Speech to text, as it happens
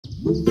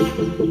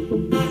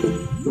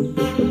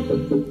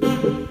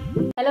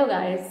Hello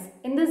guys,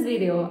 in this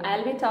video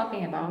I'll be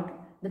talking about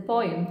the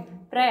poem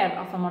Prayer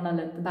of a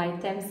Monolith by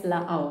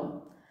Temsula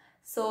Ao.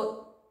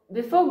 So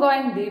before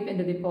going deep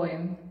into the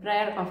poem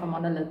Prayer of a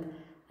Monolith,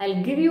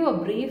 I'll give you a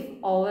brief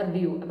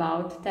overview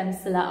about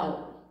Temsula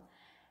Ao.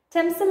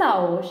 Temsula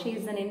Ao, she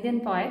is an Indian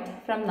poet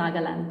from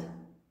Nagaland.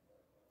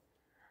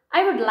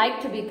 I would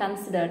like to be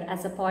considered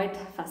as a poet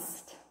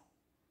first.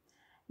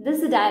 This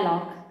is a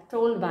dialogue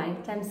told by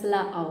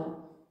Temsula Ao.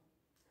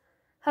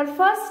 Her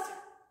first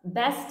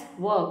best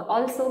work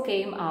also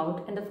came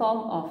out in the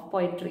form of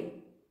poetry.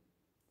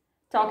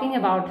 Talking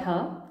about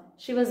her,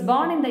 she was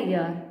born in the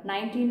year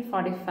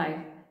 1945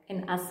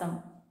 in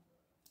Assam.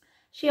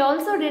 She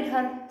also did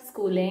her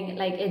schooling,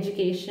 like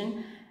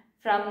education,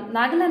 from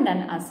Nagaland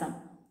and Assam.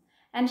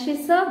 And she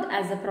served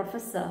as a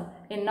professor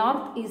in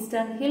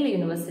Northeastern Hill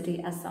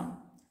University, Assam,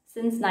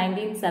 since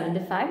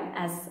 1975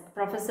 as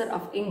Professor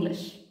of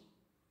English.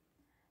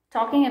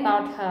 Talking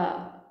about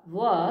her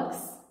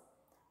works,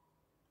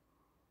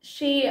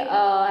 she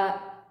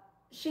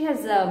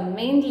has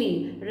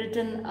mainly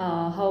written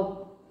her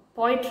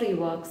poetry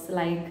works.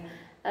 Like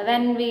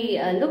when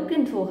we look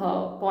into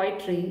her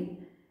poetry,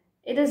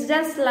 it is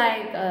just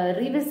like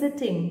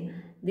revisiting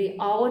the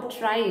Ao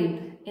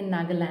tribe in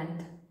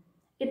Nagaland.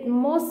 It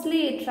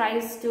mostly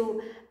tries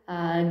to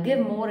give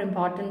more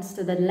importance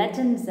to the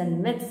legends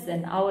and myths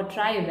in our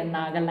tribe in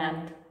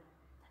Nagaland.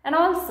 And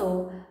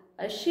also,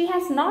 she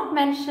has not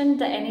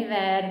mentioned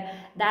anywhere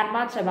that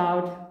much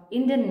about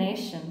Indian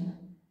nation,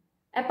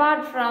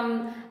 apart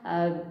from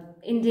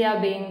India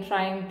being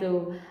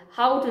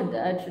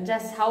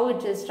how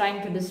it is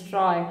trying to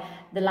destroy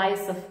the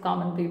lives of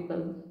common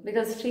people,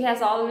 because she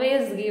has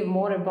always give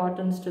more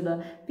importance to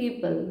the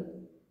people,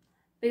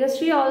 because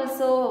she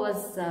also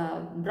was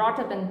brought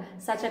up in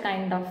such a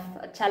kind of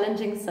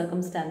challenging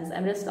circumstance.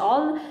 Amidst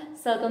all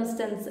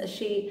circumstance,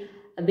 she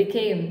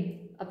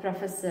became a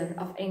professor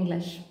of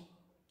English.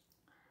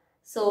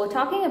 So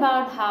talking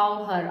about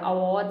how her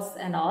awards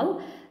and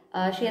all,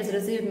 she has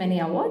received many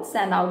awards,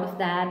 and out of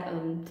that,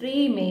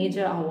 3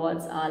 major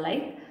awards are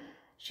like,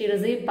 she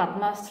received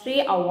Padma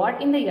Shri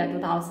Award in the year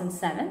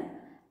 2007.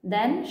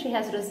 Then she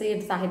has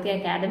received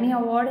Sahitya Akademi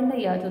Award in the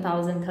year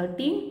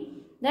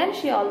 2013. Then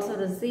she also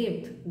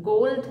received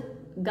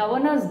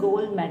Governor's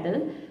Gold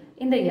Medal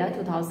in the year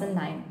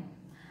 2009.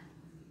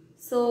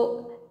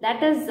 So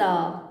that is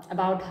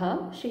about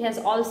her. She has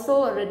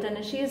also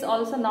written, she is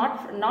also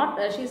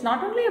she's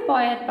not only a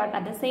poet, but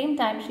at the same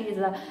time she is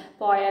a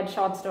poet,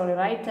 short story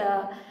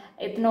writer,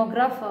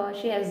 ethnographer.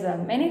 She has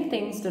many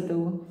things to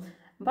do,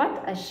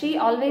 but she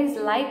always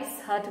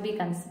likes her to be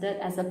considered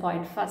as a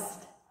poet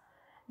first.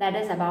 That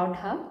is about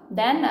her.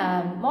 Then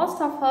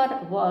most of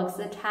her works,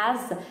 it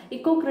has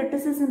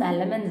eco-criticism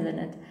elements in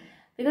it,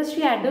 because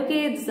she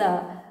advocates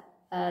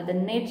the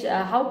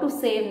nature, how to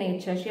save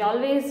nature. She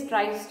always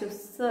tries to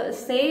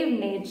save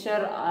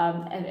nature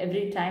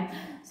every time.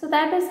 So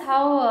that is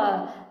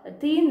how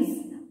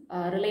themes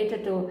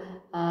related to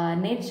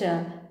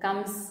nature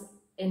comes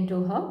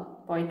into her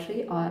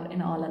poetry or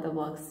in all other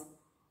works.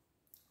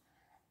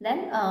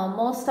 Then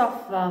most of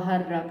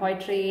her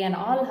poetry and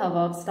all her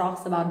works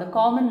talks about the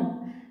common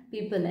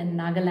people in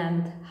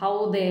Nagaland,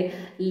 how they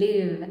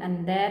live,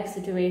 and their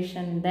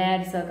situation,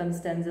 their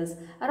circumstances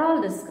are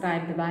all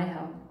described by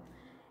her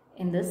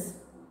in this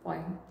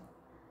poem.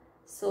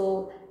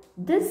 So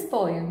this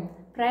poem,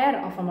 Prayer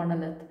of a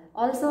Monolith,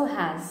 also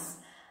has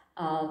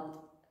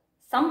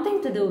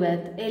something to do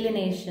with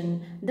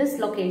alienation,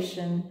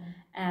 dislocation,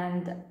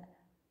 and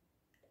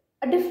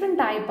a different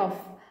type of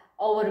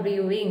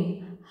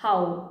overviewing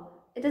how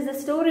it is a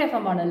story of a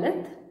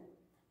monolith,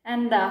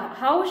 and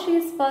how she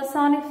is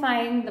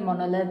personifying the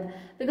monolith,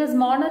 because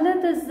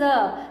monolith is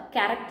the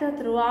character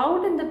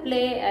throughout in the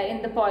play,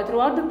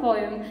 throughout the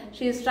poem.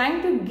 She is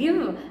trying to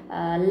give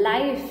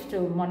life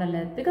to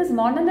monolith, because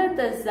monolith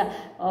is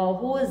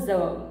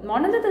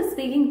monolith is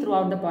speaking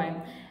throughout the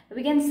poem.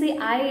 We can see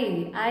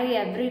I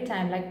every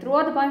time, like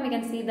throughout the poem we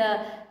can see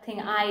the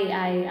thing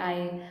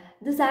I.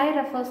 This I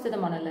refers to the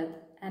monolith,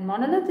 and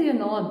monolith, you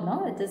know,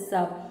 no, it is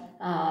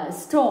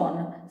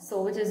stone,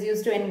 so which is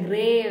used to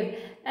engrave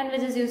and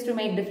which is used to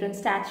make different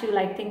statue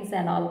like things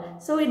and all.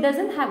 So it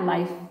doesn't have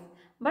life,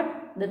 but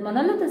the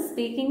monolith is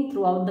speaking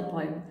throughout the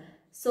poem.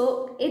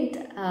 So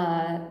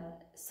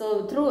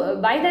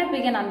by that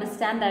we can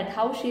understand that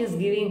how she is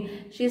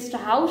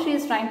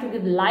trying to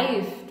give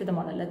life to the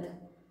monolith.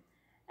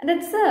 And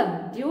it's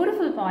a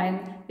beautiful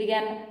poem. We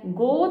can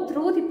go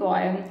through the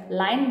poem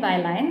line by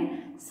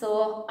line.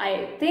 So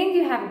I think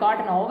you have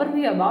got an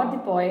overview about the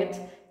poet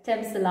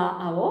Temsula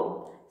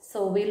Ao.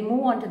 So we'll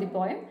move on to the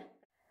poem.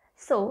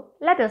 So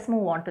let us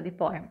move on to the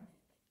poem.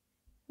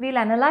 We'll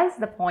analyze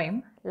the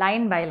poem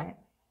line by line.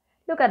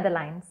 Look at the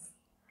lines.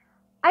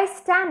 I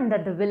stand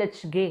at the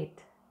village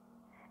gate,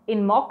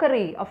 in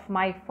mockery of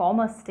my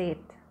former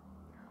state.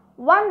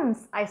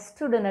 Once I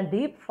stood in a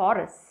deep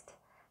forest,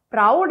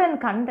 proud and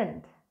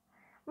content,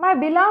 my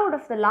beloved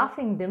of the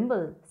laughing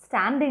dimple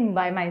standing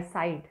by my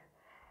side.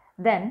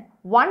 Then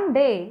One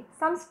day,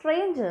 some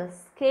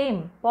strangers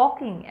came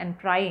poking and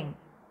prying,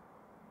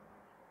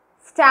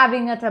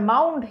 stabbing at a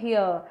mound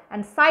here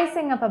and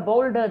sizing up a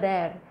boulder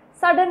there.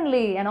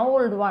 Suddenly, an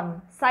old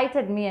one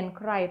sighted me and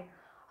cried,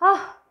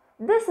 "Ah,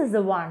 this is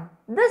the one.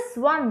 This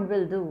one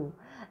will do."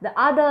 The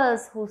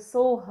others who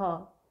saw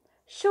her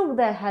shook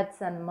their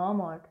heads and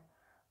murmured,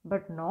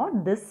 "But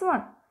not this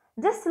one.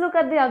 Just look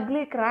at the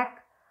ugly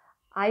crack."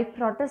 I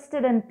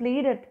protested and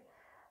pleaded,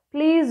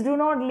 "Please do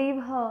not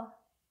leave her.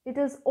 It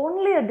is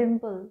only a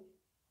dimple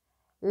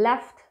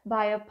left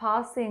by a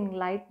passing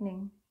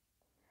lightning."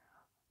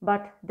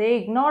 But they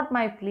ignored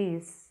my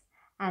pleas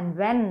and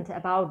went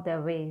about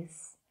their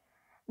ways.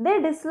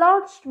 They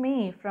dislodged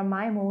me from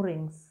my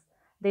moorings.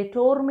 They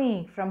tore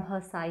me from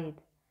her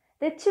side.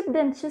 They chipped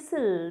and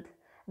chiseled.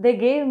 They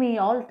gave me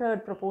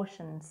altered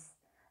proportions.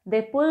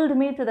 They pulled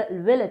me to the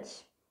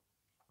village,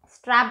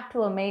 strapped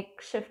to a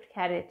makeshift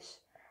carriage,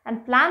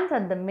 and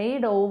planted the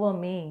maid over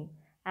me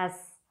as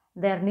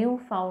their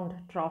newfound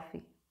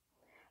trophy.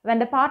 When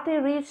the party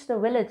reached the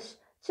village,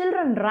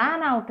 children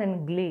ran out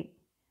in glee.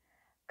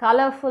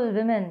 Colorful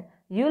women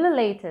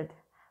ululated,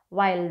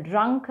 while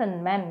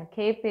drunken men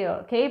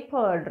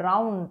capered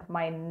round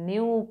my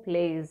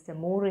new-placed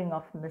mooring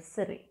of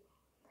misery.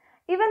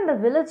 Even the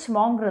village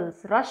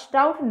mongrels rushed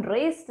out and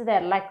raised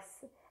their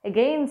legs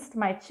against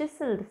my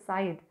chiseled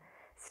side,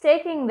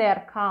 staking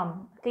their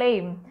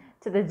claim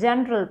to the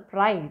general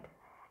pride.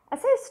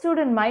 As I stood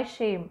in my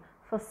shame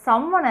for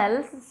someone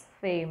else's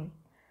fame,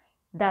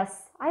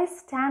 thus I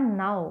stand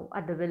now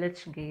at the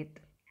village gate,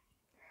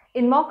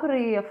 in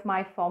mockery of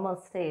my former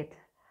state.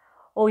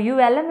 O you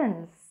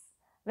elements,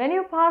 when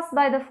you pass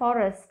by the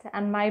forest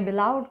and my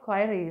beloved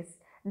queries,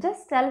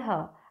 just tell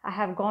her I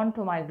have gone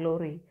to my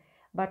glory.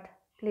 But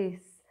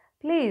please,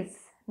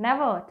 please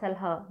never tell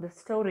her the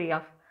story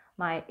of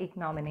my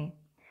ignominy.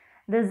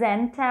 This is the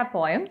entire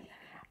poem.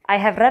 I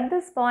have read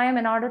this poem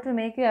in order to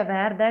make you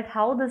aware that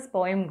how this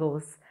poem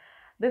goes.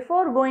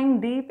 Before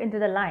going deep into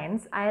the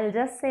lines, I'll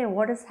just say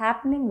what is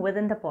happening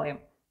within the poem.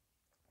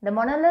 The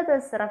monolith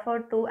is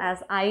referred to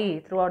as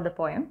I throughout the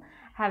poem.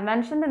 I have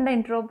mentioned in the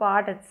intro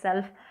part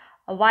itself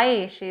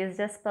why she is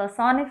just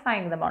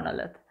personifying the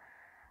monolith.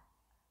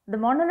 The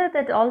monolith,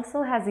 it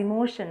also has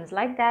emotions.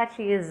 Like that,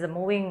 she is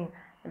moving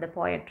the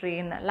poetry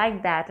and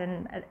like that.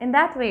 And in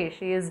that way,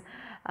 she is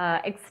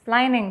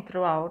explaining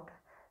throughout.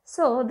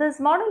 So this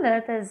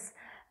monolith is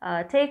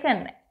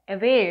taken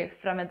away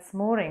from its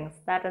moorings,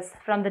 that is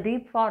from the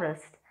deep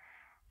forest,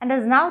 and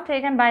is now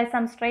taken by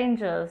some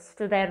strangers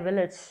to their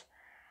village.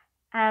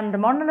 And the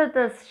monolith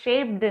is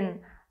shaped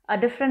in a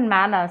different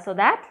manner so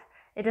that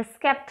it is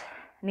kept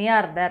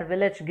near their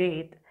village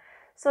gate.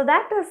 So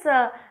that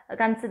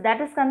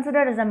is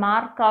considered as a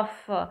mark of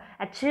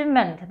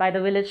achievement by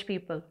the village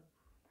people.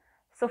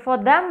 So for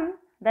them,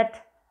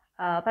 that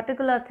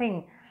particular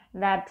thing,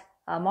 that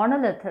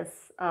monolith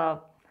is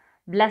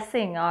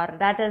blessing, or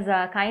that is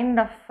a kind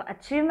of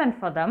achievement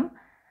for them,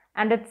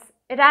 and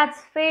it adds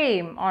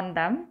fame on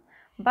them.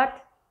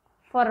 But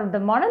for the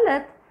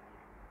monolith,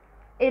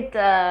 it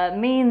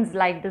means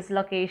like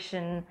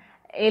dislocation,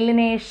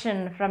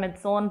 alienation from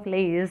its own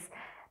place.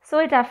 So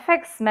it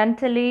affects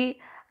mentally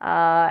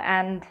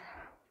and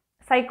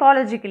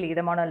psychologically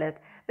the monolith,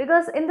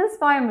 because in this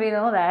poem we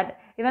know that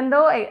even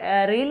though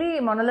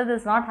really monolith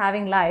is not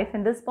having life,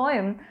 in this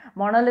poem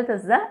monolith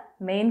is the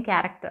main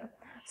character.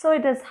 So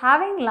it is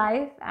having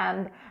life,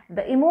 and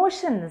the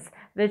emotions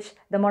which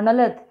the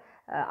monolith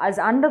is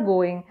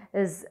undergoing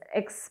is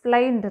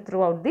explained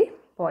throughout the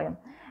poem.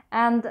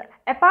 And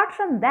apart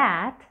from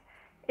that,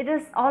 it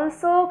is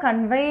also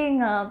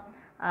conveying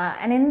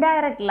an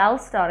indirect love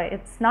story.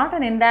 It's not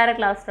an indirect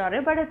love story,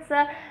 but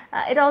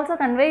it also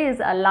conveys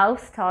a love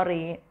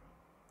story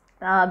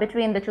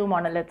between the two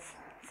monoliths.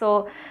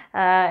 So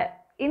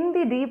in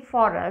the deep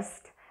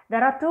forest,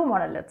 there are two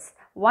monoliths.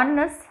 One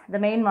is the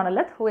main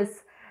monolith, who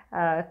is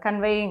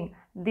conveying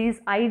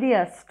these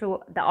ideas to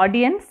the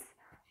audience.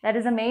 That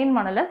is a main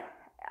monolith.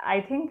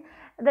 I think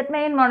that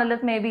main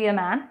monolith may be a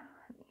man,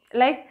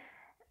 like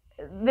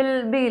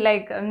will be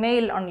like a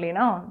male only,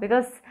 no,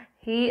 because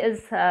he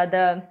is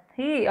the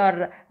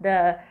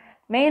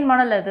main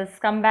monolith is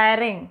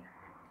comparing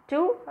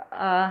to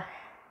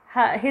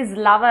his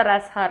lover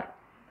as her.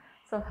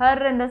 So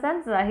her, in the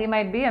sense he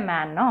might be a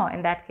man, no,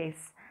 in that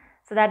case.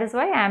 So that is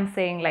why I am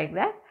saying like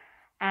that.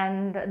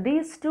 And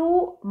these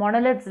two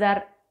monoliths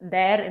were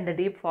there in the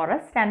deep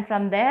forest, and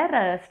from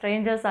there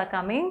strangers are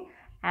coming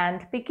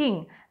and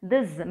picking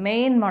this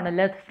main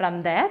monolith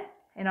from there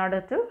in order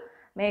to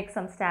make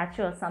some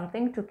statue or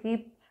something to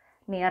keep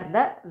near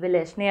the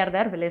village, near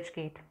their village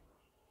gate.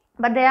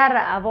 But they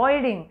are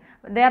avoiding,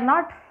 they are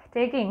not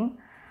taking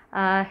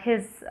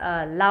his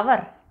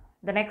lover,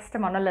 the next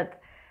monolith,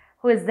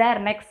 who is there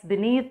next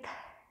beneath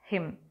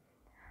him,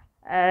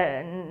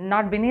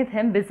 not beneath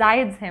him,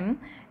 besides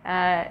him.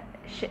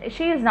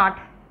 She is not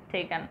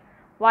taken.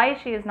 Why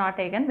she is not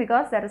taken?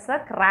 Because there is a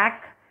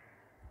crack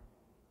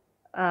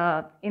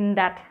in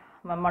that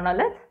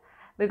monolith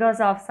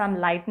because of some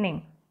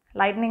lightning.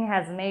 Lightning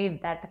has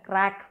made that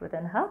crack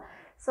within her.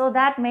 So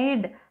that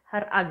made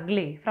her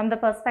ugly from the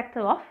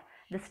perspective of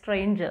the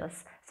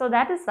strangers. So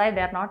that is why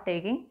they are not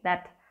taking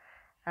that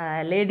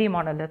lady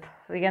monolith,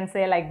 we can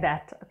say like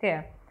that.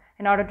 Okay,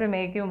 in order to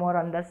make you more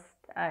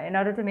in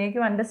order to make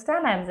you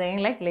understand, I am saying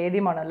like lady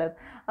monolith.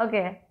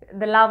 Okay,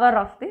 the lover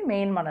of the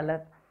main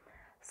monolith.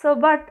 So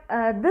but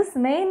this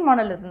main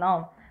monolith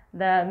now,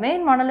 the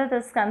main monolith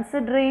is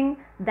considering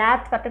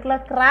that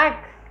particular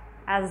crack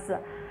as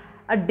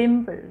a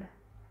dimple,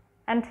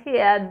 and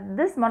here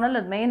this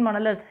monolith, main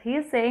monolith, he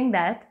is saying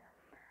that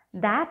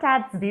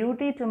adds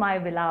beauty to my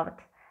beloved,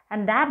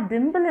 and that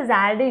dimple is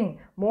adding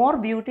more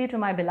beauty to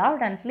my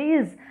beloved, and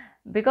please,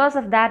 because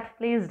of that,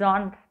 please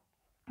don't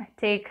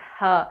take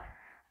her,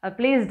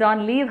 please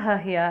don't leave her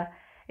here.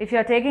 If you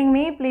are taking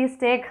me, please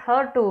take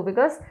her too,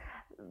 because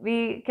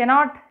we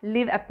cannot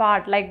live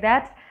apart like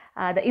that.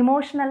 The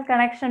emotional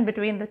connection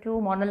between the two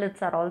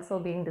monoliths are also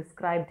being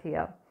described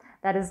here.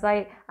 That is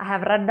why I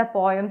have read the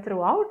poem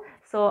throughout.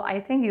 So I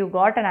think you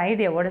got an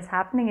idea what is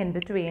happening in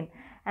between.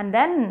 And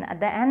then at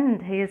the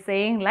end he is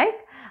saying like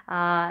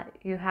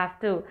you have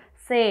to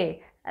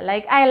say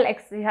like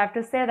you have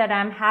to say that I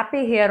am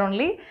happy here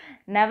only.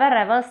 Never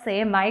ever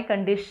say my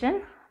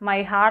condition,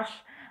 my harsh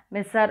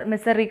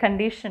misery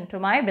condition to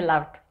my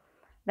beloved.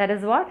 That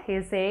is what he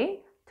is saying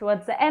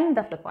towards the end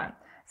of the poem.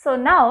 So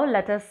now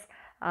let us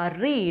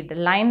read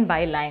line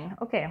by line.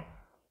 Okay.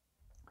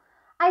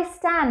 I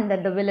stand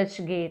at the village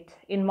gate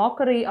in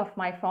mockery of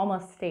my former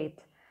state.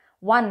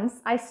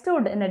 Once I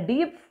stood in a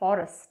deep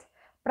forest,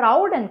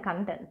 proud and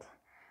content,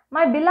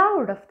 my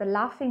beloved of the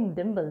laughing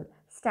dimple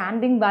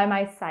standing by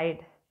my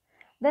side.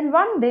 Then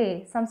one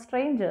day some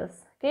strangers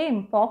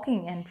came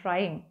poking and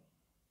prying,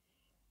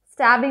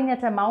 stabbing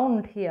at a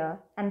mound here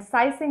and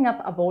sizing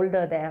up a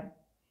boulder there.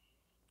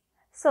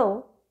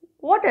 So,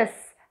 what is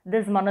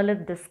this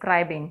monolith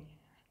describing?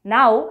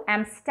 Now I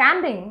am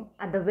standing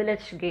at the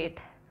village gate.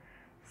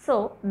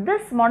 So,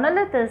 this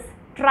monolith is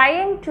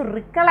trying to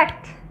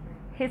recollect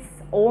his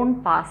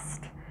own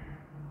past,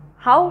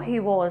 how he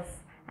was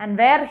and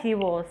where he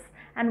was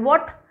and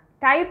what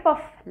type of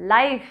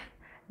life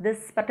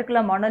this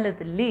particular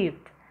monolith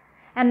lived.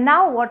 And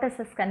now what is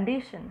his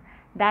condition?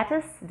 That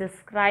is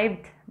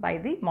described by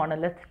the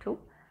monolith to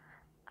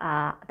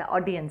the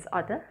audience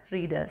or the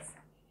readers.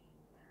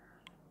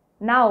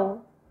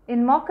 Now,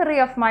 in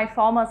mockery of my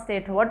former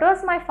state, what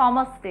was my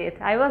former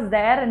state? I was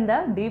there in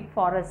the deep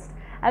forest.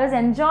 I was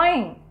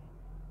enjoying.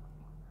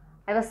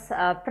 I was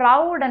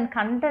proud and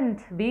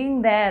content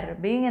being there,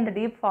 being in the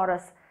deep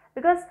forest,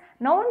 because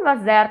no one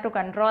was there to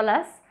control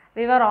us.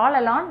 We were all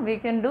alone. We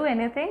can do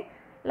anything.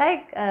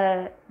 Like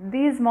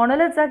these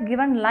monoliths are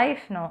given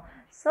life now.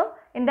 So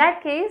in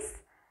that case,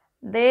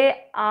 they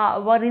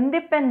were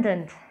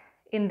independent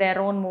in their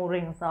own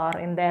moorings or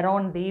in their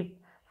own deep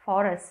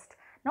forest.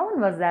 No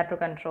one was there to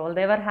control.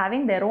 They were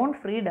having their own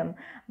freedom.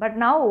 But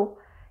now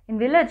in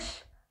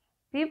village,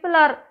 people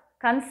are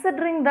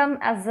considering them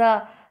as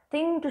a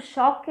thing to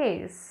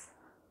showcase.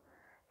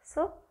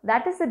 So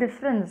that is the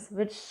difference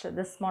which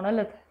this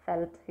monolith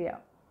felt here.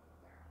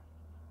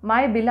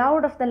 My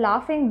beloved of the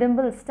laughing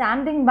dimple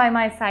standing by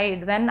my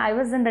side when I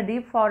was in the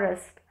deep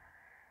forest.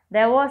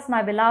 There was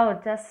my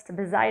beloved just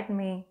beside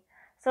me.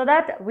 So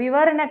that we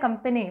were in a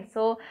company.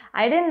 So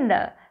I didn't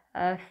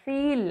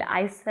feel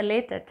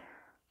isolated.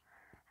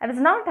 I was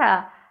not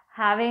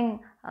having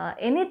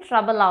any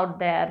trouble out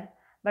there.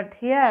 But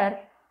here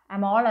I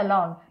am all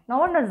alone. No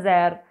one is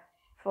there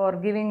for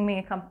giving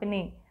me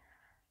company.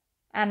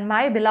 And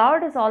my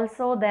beloved is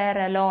also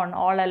there alone,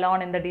 all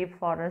alone in the deep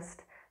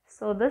forest.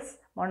 So this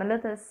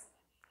monolith is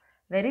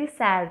very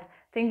sad,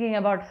 thinking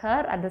about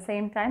her at the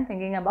same time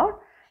thinking about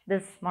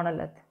this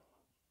monolith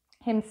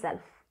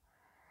himself.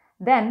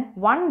 Then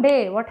one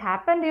day what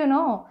happened,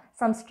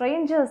 some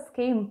strangers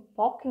came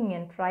poking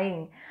and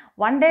prying.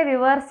 One day we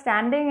were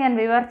standing and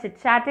we were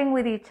chit-chatting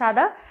with each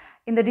other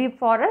in the deep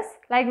forest,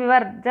 like we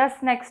were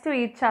just next to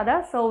each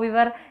other, so we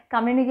were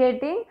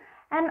communicating,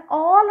 and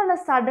all on a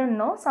sudden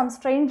some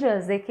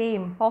strangers, they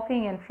came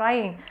poking and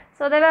prying.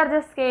 So they were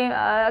just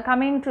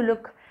coming to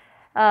look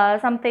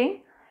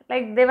something,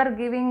 like they were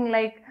giving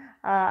like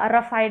a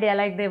rough idea,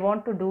 like they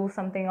want to do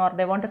something or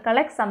they want to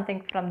collect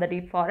something from the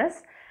deep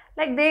forest.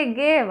 Like they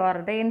gave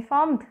or they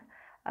informed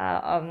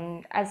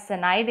as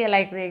an idea,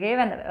 like they gave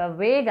a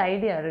vague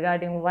idea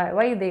regarding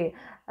why they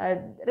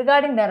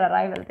regarding their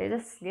arrival. They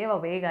just gave a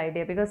vague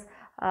idea, because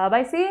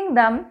by seeing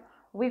them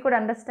we could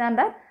understand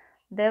that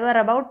they were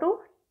about to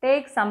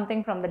take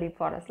something from the deep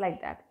forest,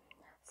 like that.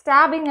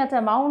 Stabbing at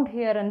a mound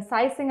here and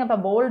sizing up a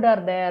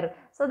boulder there.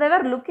 So they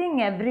were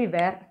looking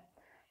everywhere.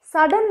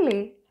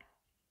 Suddenly,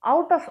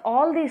 out of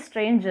all these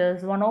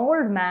strangers, one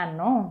old man,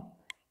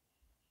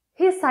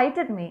 he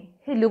sighted me.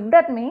 He looked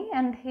at me,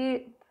 and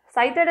he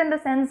sighted in the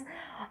sense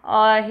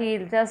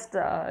he just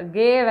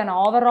gave an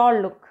overall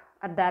look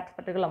at that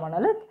particular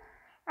monolith,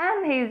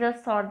 and he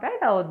just thought, right,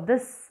 oh,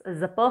 this is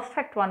the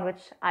perfect one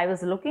which I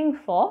was looking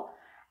for,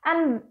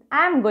 and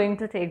I am going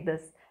to take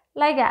this.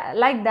 Like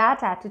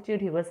that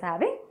attitude he was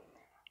having,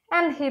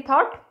 and he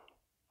thought,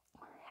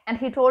 and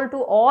he told to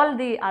all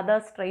the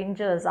other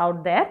strangers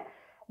out there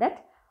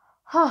that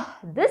Oh,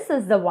 this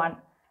is the one.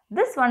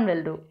 This one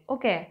will do.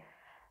 Okay.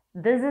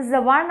 This is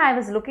the one I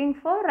was looking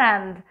for,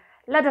 and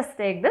let us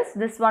take this.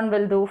 This one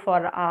will do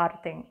for our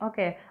thing.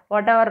 Okay.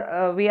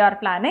 Whatever we are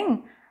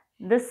planning,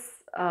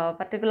 this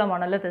particular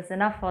monolith is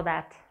enough for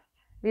that.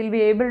 We'll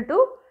be able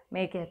to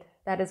make it.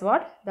 That is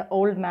what the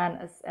old man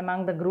is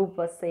among the group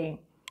was saying.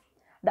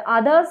 The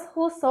others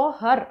who saw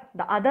her,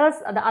 the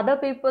other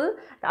people,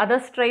 the other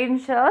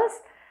strangers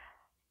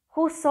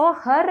who saw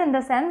her, in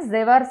the sense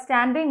they were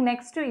standing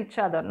next to each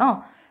other,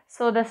 no?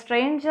 So the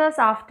strangers,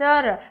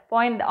 after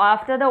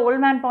the old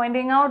man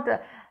pointing out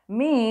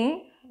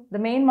me, the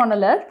main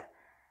monolith,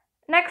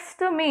 next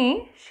to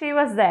me, she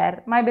was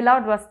there, my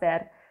beloved was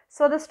there.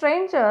 So the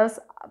strangers,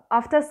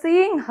 after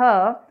seeing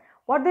her,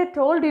 what they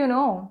told, you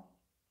know,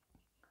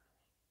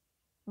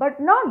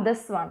 but not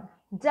this one,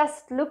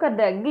 just look at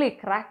the ugly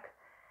crack.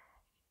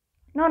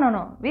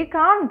 No, we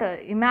can't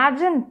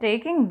imagine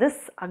taking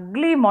this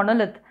ugly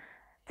monolith.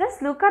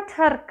 Just look at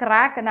her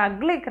crack, an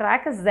ugly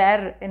crack is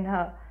there in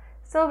her.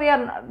 So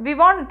we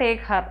won't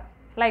take her,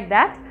 like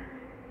that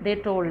they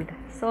told.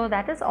 So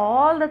that is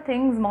all the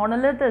things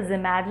monolith is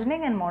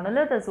imagining, and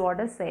monolith is what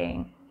is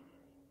saying.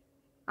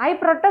 I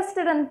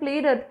protested and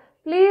pleaded,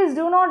 please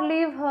do not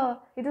leave her.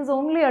 It is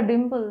only a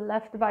dimple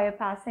left by a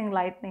passing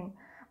lightning.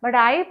 But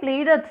I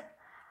pleaded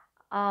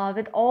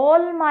with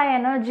all my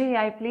energy.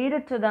 I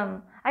pleaded to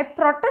them. I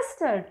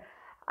protested.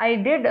 I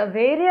did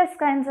various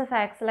kinds of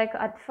acts. Like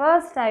at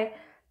first I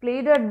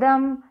pleaded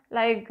them,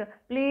 like,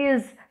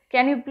 please,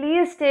 can you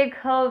please take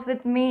her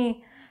with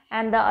me?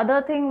 And the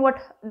other thing what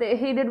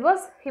he did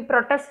was, he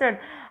protested.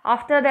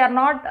 After they are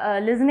not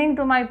listening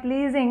to my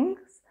pleasings,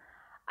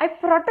 I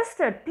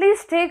protested,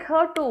 please take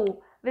her too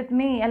with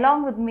me,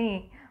 along with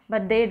me.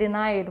 But they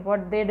denied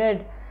what they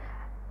did.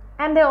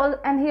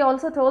 And he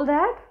also told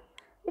that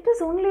it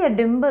is only a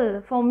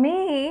dimple. For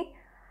me,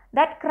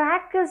 that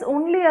crack is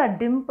only a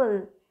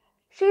dimple.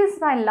 She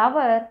is my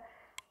lover.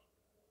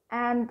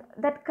 And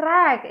that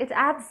crack, it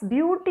adds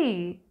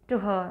beauty to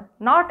her,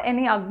 not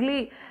any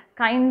ugly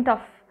kind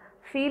of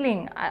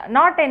feeling,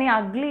 not any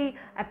ugly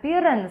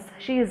appearance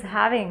she is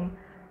having.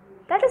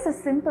 That is a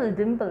simple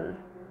dimple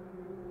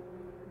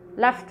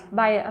left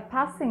by a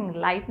passing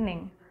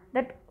lightning.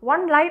 That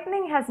one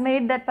lightning has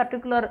made that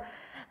particular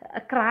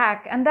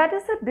crack, and that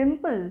is a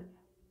dimple.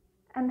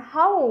 And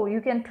how you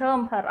can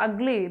term her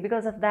ugly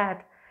because of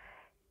that?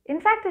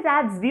 In fact, it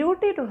adds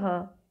beauty to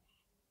her.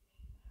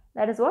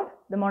 That is what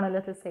the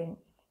monolith is saying.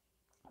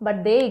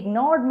 But they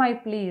ignored my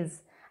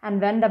pleas and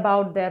went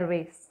about their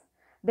ways.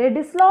 They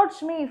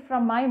dislodged me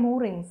from my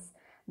moorings.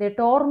 They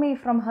tore me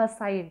from her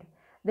side.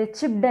 They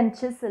chipped and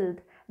chiseled.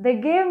 They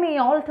gave me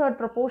altered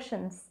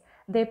proportions.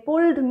 They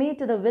pulled me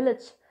to the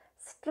village,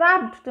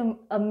 strapped to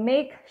a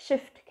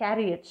makeshift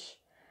carriage,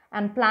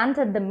 and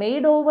planted the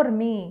maid over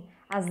me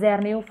as their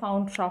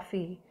newfound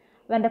trophy.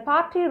 When the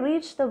party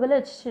reached the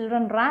village,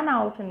 children ran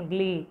out in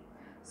glee.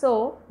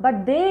 So,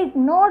 but they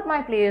ignored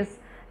my pleas.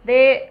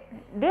 They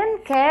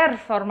didn't care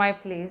for my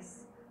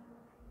pleas.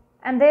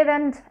 And they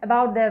went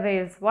about their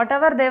ways.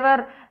 Whatever they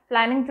were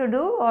planning to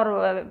do,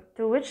 or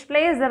to which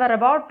place they were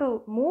about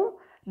to move,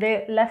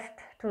 they left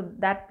to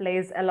that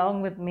place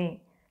along with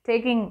me,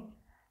 taking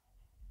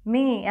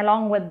me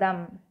along with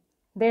them.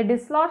 They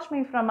dislodged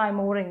me from my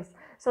moorings.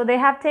 So they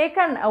have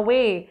taken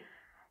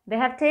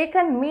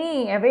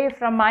me away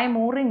from my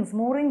moorings.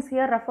 Moorings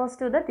here refers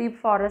to the deep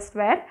forest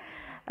where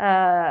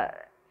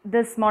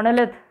this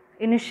monolith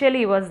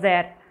initially was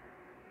there.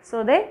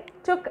 So they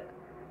took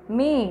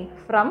me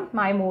from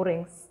my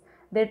moorings.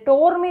 They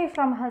tore me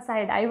from her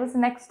side. I was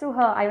next to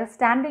her. I was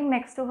standing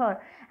next to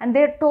her. And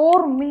they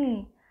tore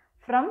me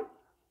from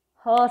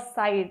her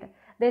side.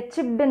 They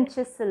chipped and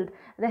chiseled.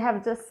 They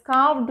have just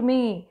carved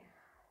me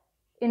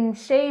in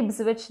shapes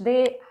which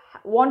they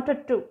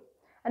wanted to.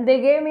 And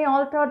they gave me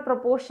altered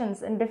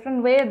proportions in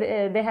different ways.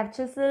 They have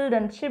chiseled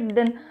and chipped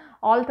in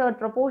altered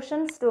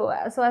proportions so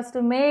as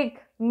to make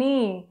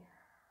me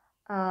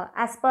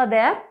as per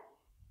their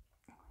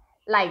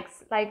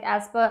likes, like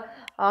as per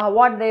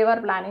what they were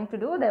planning to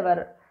do, they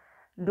were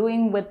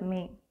doing with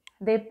me.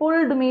 They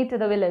pulled me to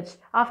the village.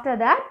 After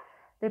that,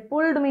 they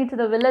pulled me to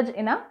the village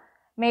in a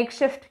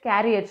makeshift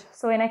carriage.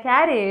 So in a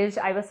carriage,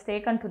 I was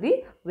taken to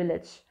the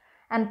village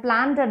and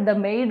planted the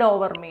maid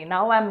over me.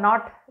 Now I am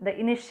not the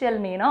initial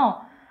me,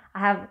 no. I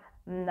have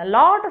a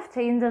lot of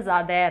changes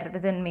are there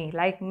within me,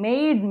 like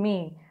made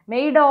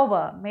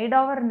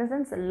over in the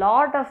sense a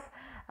lot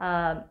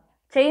of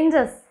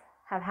changes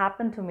have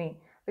happened to me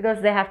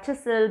because they have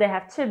chiseled, they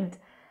have chipped.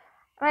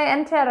 My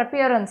entire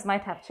appearance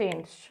might have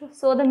changed.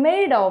 So the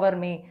maid over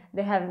me,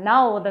 the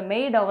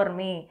maid over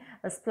me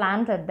was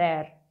planted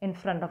there in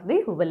front of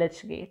the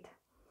village gate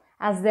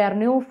as their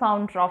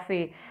newfound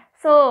trophy.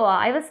 So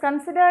I was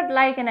considered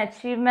like an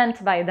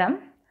achievement by them.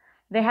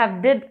 They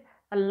have did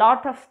a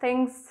lot of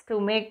things to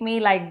make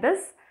me like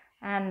this,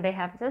 and they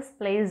have just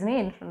placed me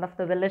in front of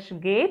the village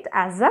gate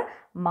as a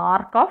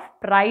mark of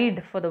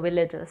pride for the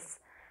villagers,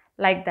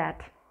 like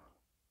that.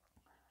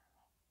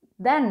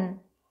 Then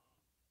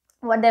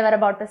what they were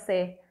about to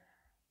say,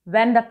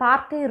 when the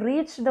party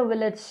reached the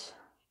village,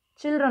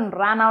 Children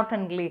ran out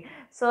in glee.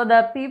 So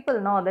the people,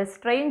 no, the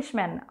strange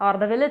men or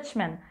the village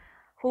men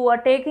who were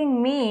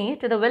taking me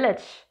to the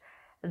village,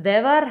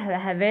 they were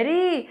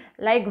very,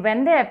 like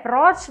when they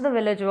approached the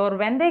village or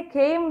when they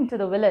came to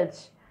the village,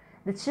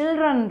 the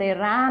children, they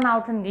ran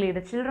out in glee.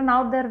 The children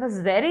out there was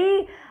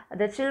very,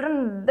 the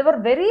children, they were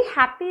very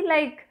happy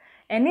like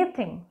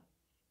anything.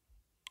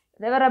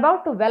 They were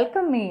about to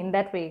welcome me in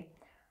that way.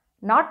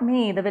 Not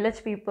me, the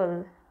village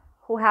people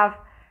who have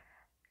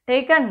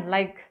taken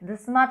like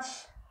this much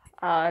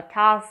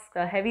task,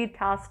 a heavy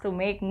task to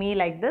make me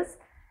like this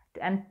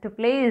and to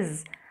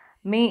place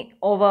me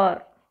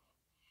over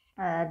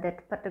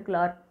that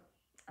particular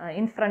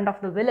in front of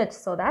the village,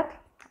 so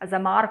that as a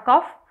mark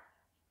of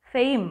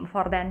fame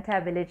for the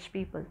entire village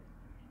people.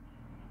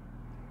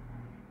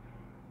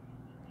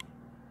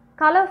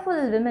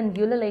 Colorful women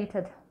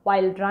ululated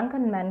while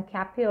drunken men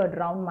capered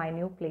round my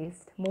new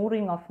placed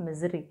mooring of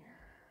misery.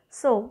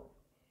 So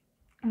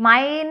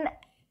my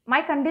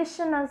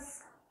condition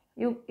is,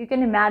 you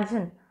can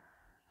imagine,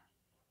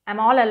 I'm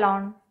all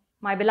alone,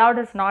 my beloved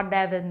is not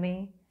there with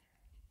me,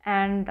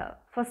 and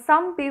for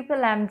some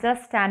people I'm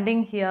just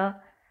standing here,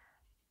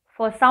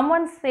 for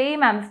someone's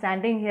fame I'm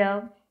standing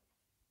here.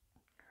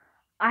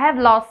 I have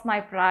lost my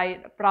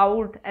pride,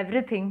 proud,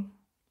 everything,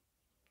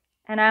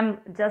 and I'm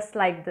just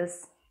like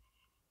this,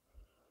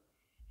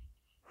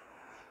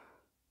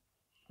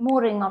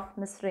 mooring of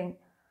misery.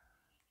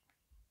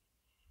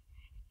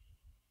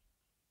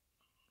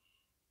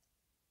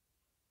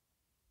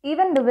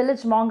 Even the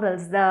village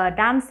mongrels, the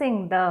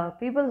dancing, the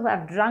people who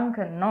have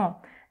drunken, no,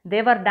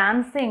 they were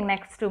dancing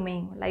next to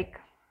me, like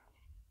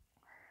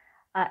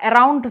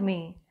around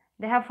me.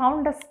 They have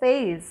found a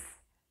space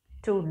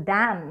to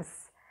dance.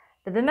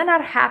 The women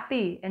are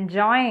happy,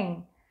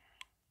 enjoying,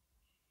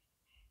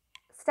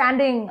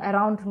 standing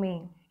around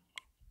me,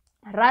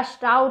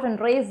 rushed out and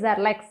raised their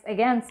legs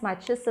against my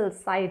chiseled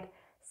side,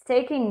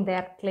 staking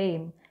their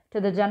claim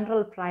to the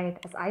general pride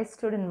as I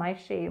stood in my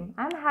shame.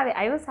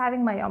 I was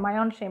having my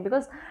own shame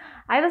because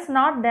I was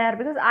not there,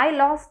 because I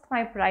lost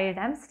my pride.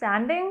 I'm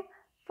standing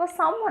for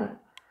someone,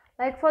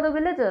 like for the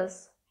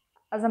villagers,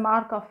 as a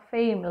mark of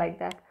fame, like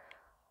that.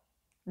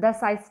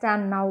 Thus I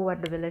stand now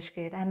at the village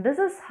gate, and this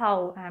is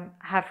how I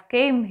have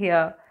came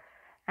here,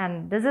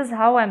 and this is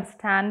how I'm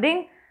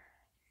standing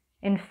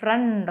in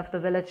front of the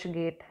village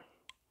gate,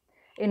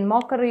 in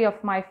mockery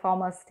of my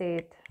former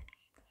state.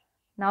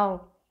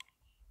 Now,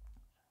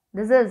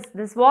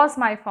 this was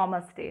my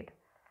former state,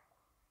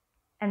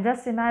 and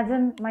just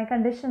imagine my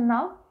condition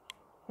now.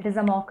 It is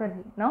a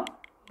mockery, no?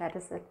 That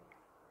is it.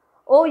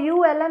 Oh,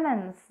 you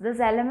elements, these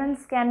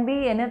elements can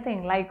be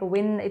anything, like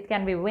wind, it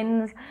can be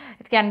winds,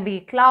 it can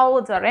be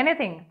clouds or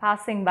anything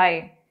passing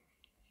by.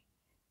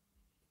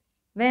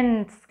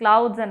 Winds,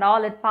 clouds and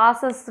all, it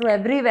passes through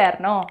everywhere,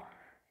 no?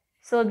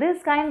 So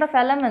this kind of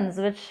elements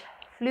which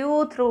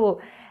flew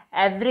through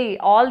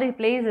all the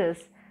places,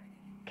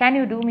 can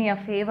you do me a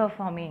favor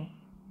for me?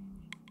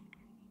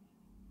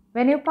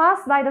 When you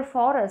pass by the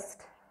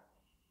forest,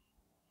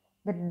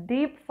 the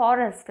deep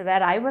forest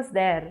where I was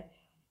there,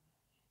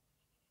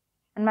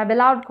 and my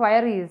beloved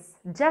queries,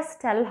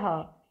 just tell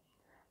her,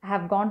 I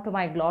have gone to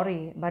my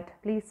glory, but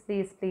please,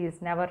 please,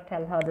 please never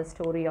tell her the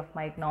story of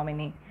my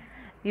ignominy.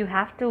 You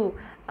have to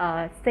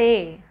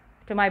say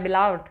to my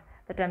beloved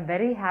that I'm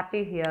very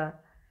happy here,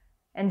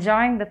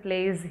 enjoying the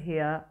place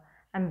here,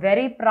 I'm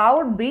very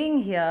proud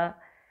being here,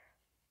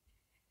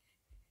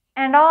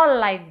 and all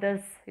like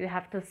this you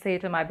have to say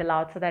to my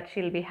beloved so that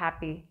she'll be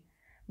happy.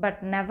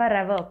 But never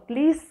ever,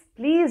 please,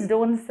 please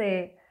don't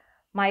say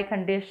my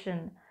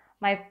condition,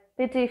 my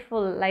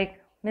pitiful, like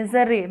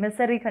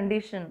misery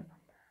condition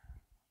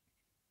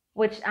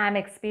which I'm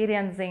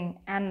experiencing,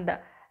 and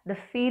the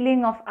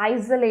feeling of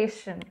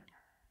isolation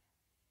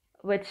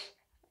which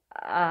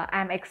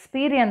I'm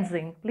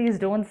experiencing. Please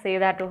don't say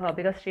that to her,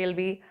 because she'll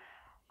be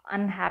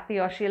unhappy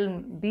or she'll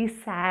be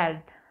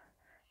sad.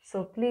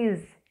 So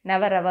please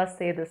never ever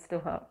say this to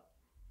her.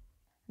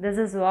 This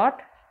is what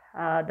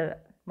the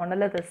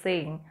Monolith is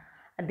saying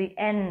at the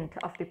end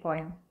of the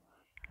poem.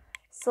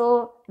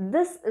 So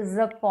this is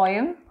a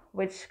poem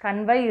which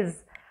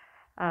conveys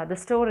the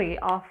story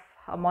of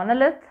a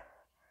monolith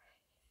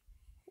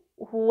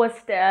who was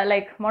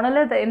like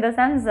monolith in the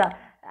sense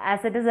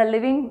as it is a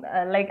living,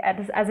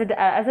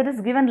 as it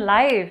is given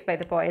life by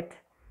the poet.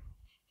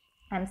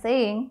 I'm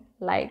saying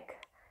like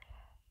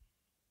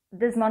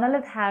this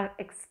monolith have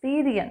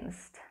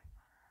experienced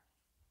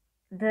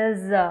this.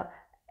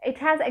 It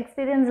has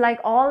experienced like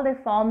all the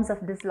forms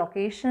of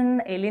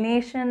dislocation,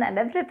 alienation and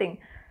everything.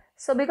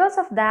 So because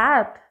of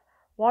that,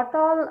 what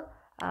all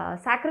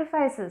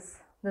sacrifices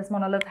this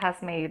monolith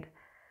has made,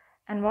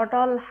 and what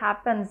all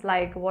happens,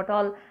 like what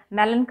all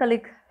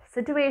melancholic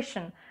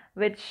situation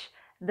which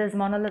this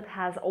monolith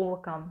has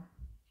overcome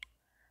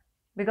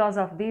because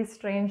of these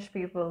strange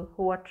people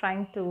who are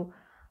trying to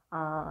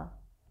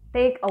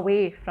take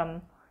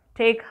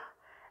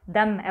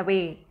them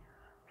away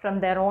from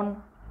their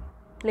own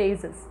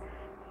places.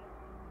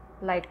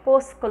 Like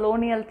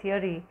post-colonial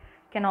theory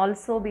can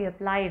also be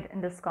applied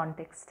in this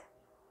context.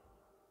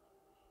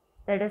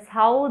 That is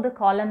how the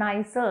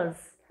colonizers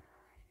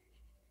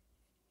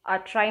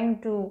are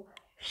trying to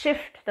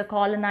shift the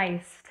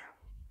colonized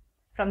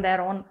from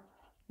their own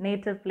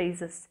native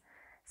places.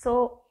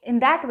 So in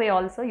that way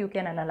also you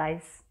can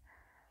analyze.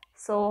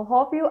 So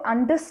hope you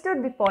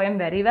understood the poem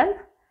very well.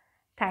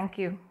 Thank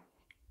you.